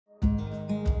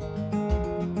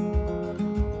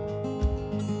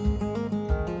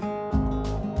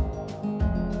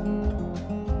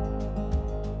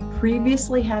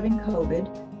Previously having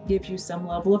COVID gives you some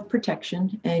level of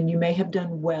protection, and you may have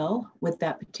done well with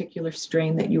that particular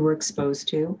strain that you were exposed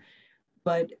to.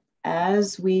 But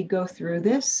as we go through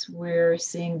this, we're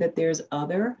seeing that there's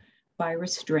other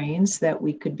virus strains that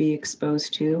we could be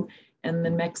exposed to, and the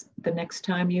next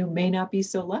time you may not be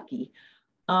so lucky.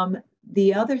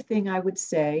 The other thing I would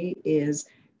say is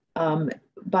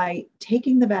by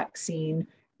taking the vaccine,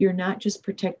 you're not just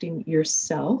protecting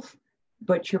yourself,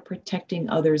 but you're protecting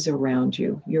others around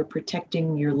you. You're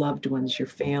protecting your loved ones, your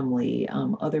family,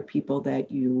 other people that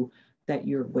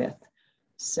you're with.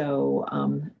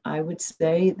 So I would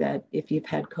say that if you've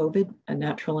had COVID, a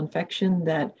natural infection,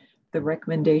 that the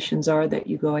recommendations are that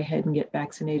you go ahead and get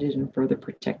vaccinated and further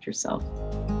protect yourself.